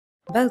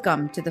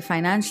Welcome to the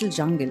Financial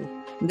Jungle.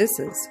 This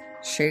is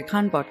Sher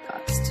Khan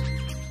Podcast.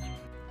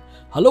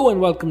 Hello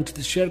and welcome to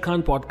the Sher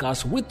Khan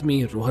Podcast with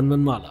me, Rohan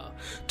Manwala.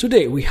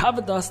 Today we have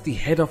with us the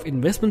head of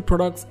investment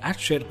products at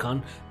Sher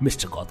Khan,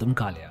 Mr. Gautam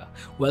Kalia.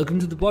 Welcome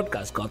to the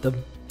podcast, Gautam.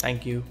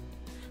 Thank you.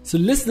 So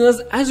listeners,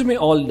 as you may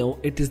all know,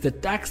 it is the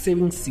tax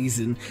saving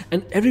season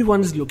and everyone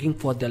is looking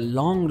for their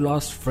long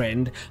lost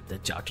friend, the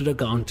chartered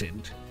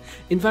accountant.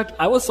 In fact,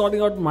 I was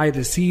sorting out my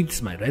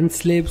receipts, my rent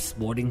slips,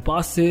 boarding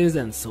passes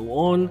and so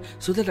on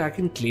so that I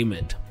can claim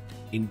it.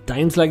 In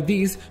times like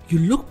these, you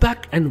look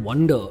back and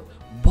wonder,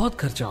 bahut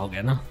kharcha ho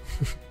gaya na?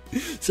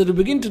 So to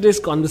begin today's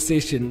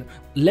conversation,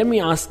 let me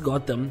ask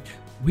Gautam,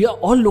 we are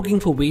all looking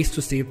for ways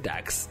to save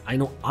tax. I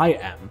know I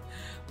am.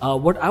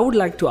 What I would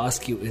like to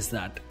ask you is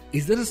there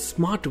a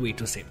smart way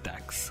to save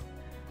tax?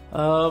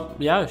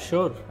 Yeah,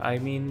 sure. I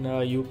mean,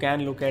 you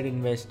can look at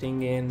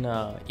investing in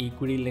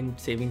equity-linked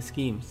saving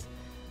schemes.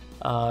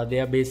 They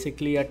are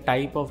basically a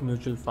type of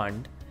mutual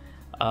fund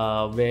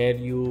where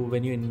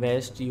when you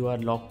invest, you are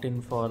locked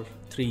in for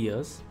 3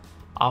 years,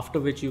 after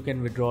which you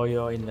can withdraw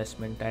your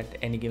investment at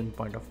any given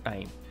point of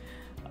time.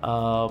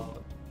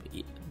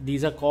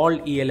 These are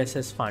called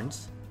ELSS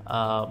funds,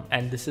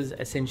 and this is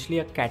essentially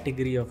a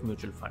category of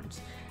mutual funds,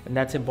 and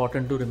that's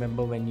important to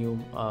remember when you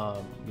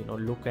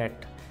look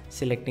at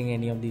selecting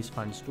any of these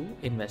funds to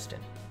invest in.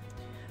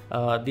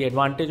 The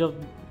advantage of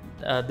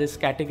this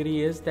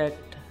category is that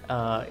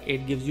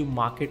it gives you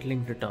market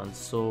linked returns,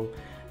 so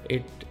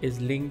it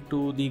is linked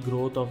to the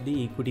growth of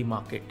the equity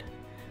market.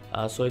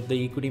 So if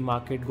the equity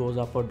market goes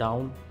up or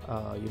down,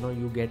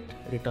 you get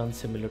returns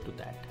similar to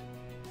that.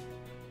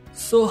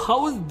 So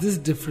how is this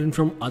different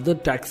from other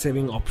tax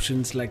saving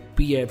options like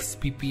PFs,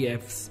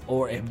 PPFs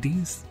or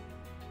FDs?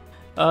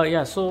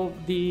 So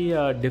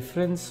the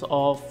difference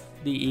of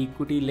the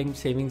equity linked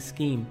savings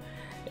scheme,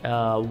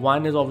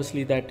 one is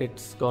obviously that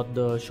it's got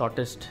the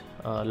shortest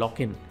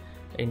lock-in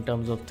in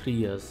terms of 3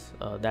 years.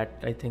 That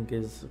I think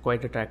is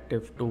quite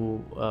attractive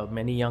to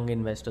many young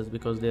investors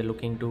because they're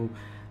looking to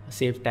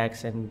save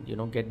tax and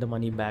get the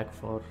money back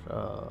for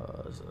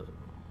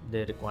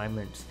their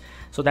requirements.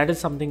 So that is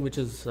something which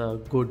is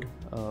good,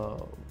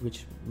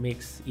 which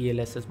makes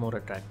ELSS more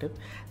attractive.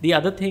 The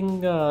other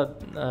thing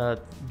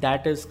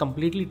that is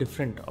completely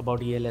different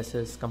about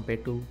ELSS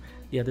compared to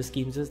the other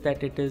schemes is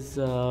that it's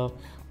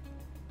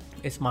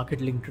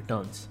market linked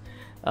returns.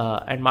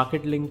 And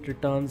market linked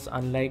returns,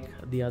 unlike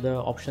the other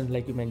options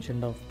like you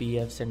mentioned of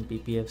PFs and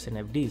PPFs and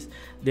FDs,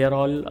 they are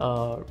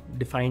all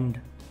defined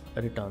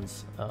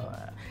returns.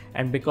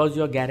 And because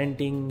you're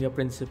guaranteeing your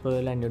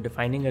principal and you're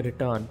defining a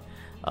return,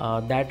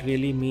 that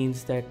really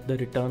means that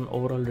the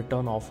overall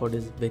return offered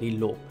is very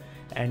low,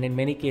 and in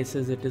many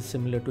cases it is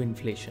similar to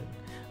inflation.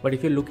 But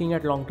if you're looking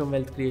at long-term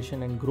wealth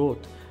creation and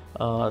growth,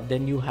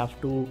 then you have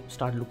to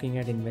start looking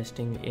at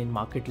investing in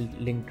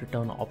market-linked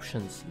return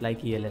options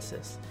like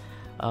ELSS,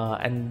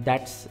 and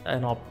that's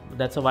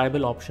a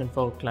viable option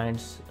for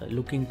clients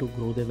looking to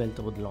grow their wealth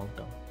over the long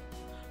term.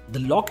 The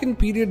lock-in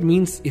period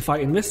means if I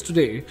invest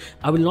today,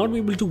 I will not be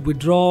able to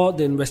withdraw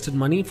the invested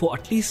money for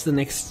at least the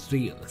next 3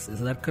 years. Is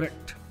that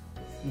correct?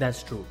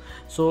 That's true.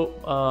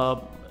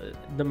 So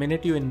the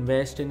minute you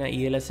invest in an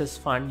ELSS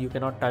fund, you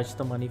cannot touch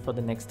the money for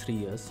the next 3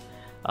 years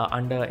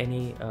under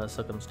any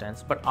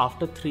circumstance. But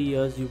after 3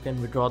 years, you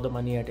can withdraw the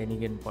money at any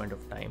given point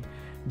of time.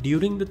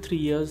 During the 3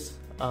 years,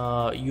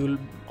 you'll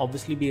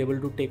obviously be able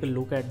to take a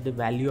look at the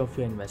value of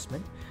your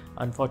investment.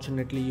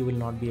 Unfortunately, you will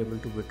not be able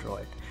to withdraw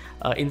it.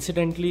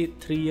 Incidentally,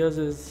 3 years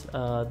is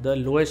the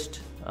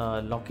lowest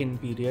lock-in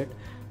period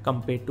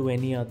compared to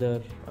any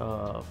other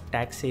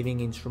tax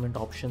saving instrument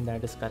option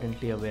that is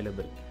currently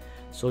available.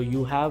 So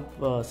you have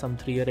some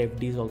 3-year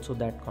FDs also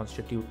that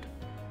constitute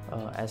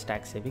as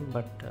tax saving,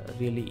 but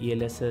really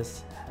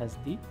ELSS has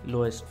the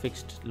lowest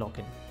fixed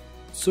lock-in.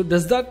 So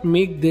does that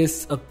make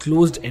this a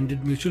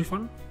closed-ended mutual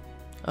fund?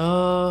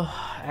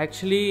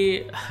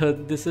 Actually,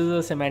 this is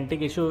a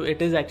semantic issue.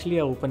 It is actually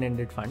an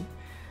open-ended fund,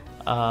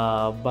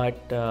 but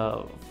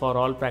for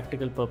all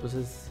practical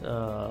purposes,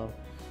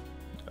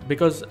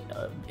 because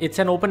it's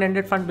an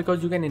open-ended fund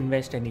because you can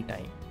invest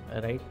anytime,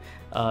 right?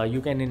 You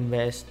can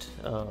invest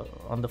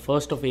on the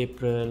 1st of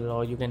April,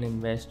 or you can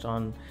invest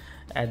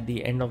at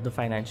the end of the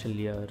financial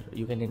year.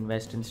 You can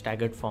invest in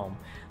staggered form.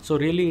 So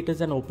really it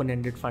is an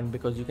open-ended fund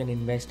because you can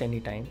invest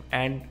anytime,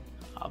 and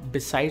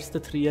besides the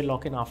 3-year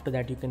lock-in, after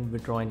that you can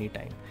withdraw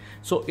anytime.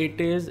 So it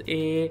is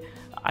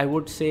I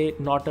would say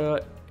not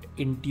a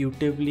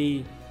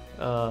intuitively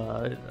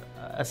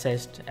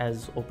assessed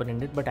as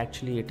open-ended, but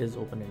actually it is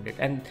open-ended,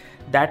 and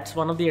that's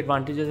one of the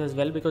advantages as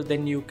well, because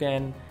then you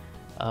can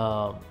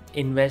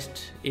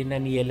invest in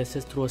an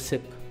ELSS through a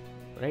SIP,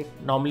 right?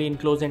 Normally in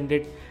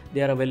close-ended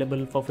they are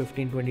available for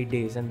 15-20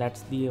 days, and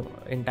that's the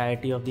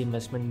entirety of the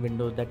investment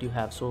window that you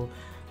have. So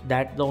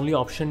that the only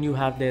option you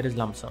have there is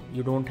lump sum.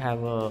 You don't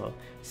have a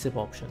SIP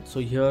option. So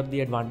here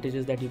the advantage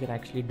is that you can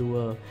actually do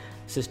a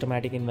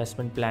systematic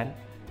investment plan,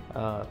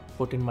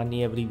 put in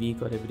money every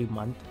week or every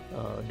month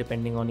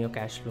depending on your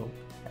cash flow,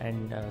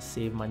 and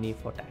save money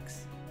for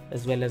tax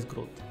as well as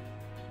growth.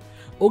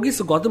 Okay,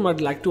 so Gautam,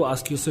 I'd like to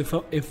ask you,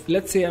 so if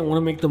let's say I want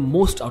to make the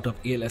most out of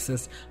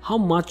ELSS, how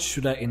much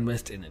should I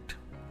invest in it?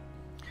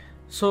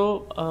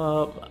 So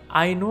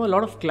I know a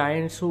lot of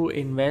clients who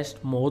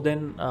invest more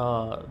than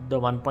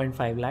the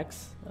 1.5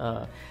 lakhs,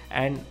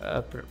 and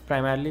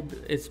primarily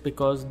it's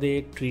because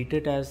they treat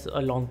it as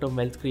a long-term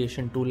wealth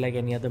creation tool like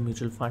any other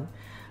mutual fund.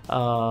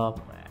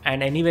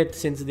 And anyway,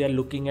 since they are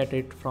looking at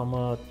it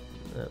from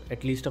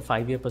at least a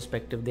 5-year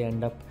perspective, they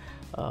end up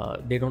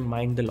they don't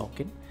mind the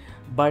lock-in.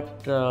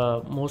 But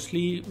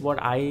mostly what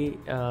I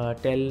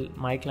tell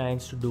my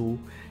clients to do,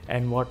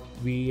 and what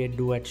we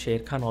do at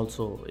Sharekhan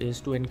also, is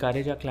to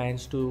encourage our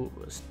clients to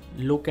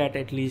look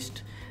at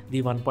least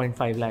the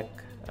 1.5 lakh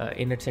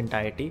in its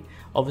entirety.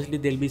 Obviously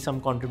there'll be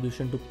some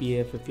contribution to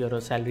PF if you're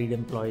a salaried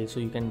employee, so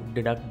you can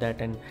deduct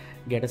that and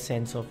get a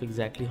sense of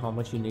exactly how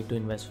much you need to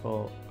invest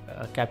for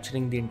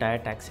capturing the entire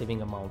tax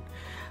saving amount.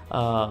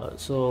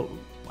 So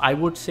I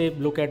would say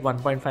look at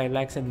 1.5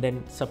 lakhs and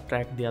then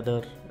subtract the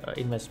other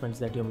investments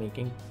that you're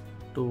making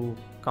to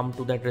come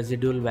to that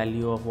residual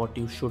value of what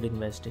you should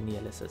invest in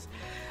ELSS.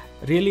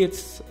 Really,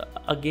 it's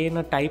again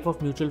a type of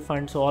mutual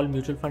fund, so all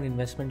mutual fund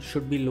investments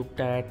should be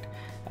looked at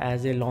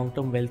as a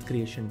long-term wealth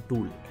creation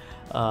tool.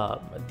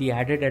 The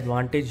added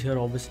advantage here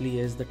obviously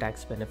is the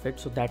tax benefit,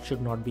 so that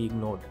should not be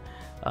ignored,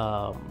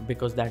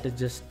 because that is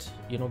just,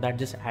 that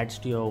just adds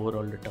to your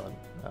overall return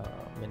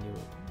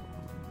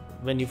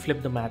when you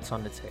flip the maths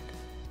on its head.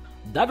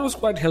 That was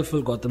quite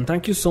helpful, Gautam.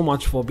 Thank you so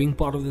much for being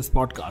part of this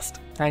podcast.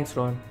 Thanks,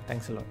 Rohan.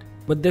 Thanks a lot.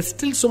 But there's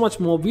still so much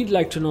more we'd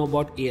like to know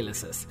about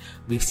ELSS.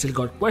 We've still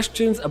got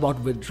questions about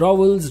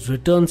withdrawals,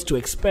 returns to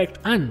expect,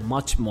 and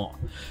much more.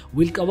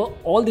 We'll cover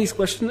all these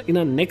questions in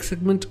our next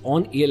segment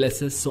on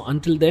ELSS. So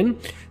until then,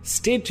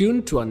 stay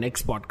tuned to our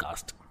next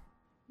podcast.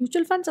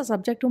 Mutual funds are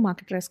subject to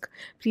market risk.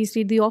 Please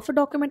read the offer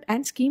document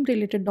and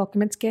scheme-related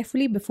documents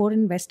carefully before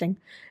investing.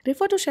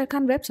 Refer to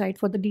Sharekhan website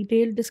for the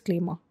detailed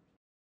disclaimer.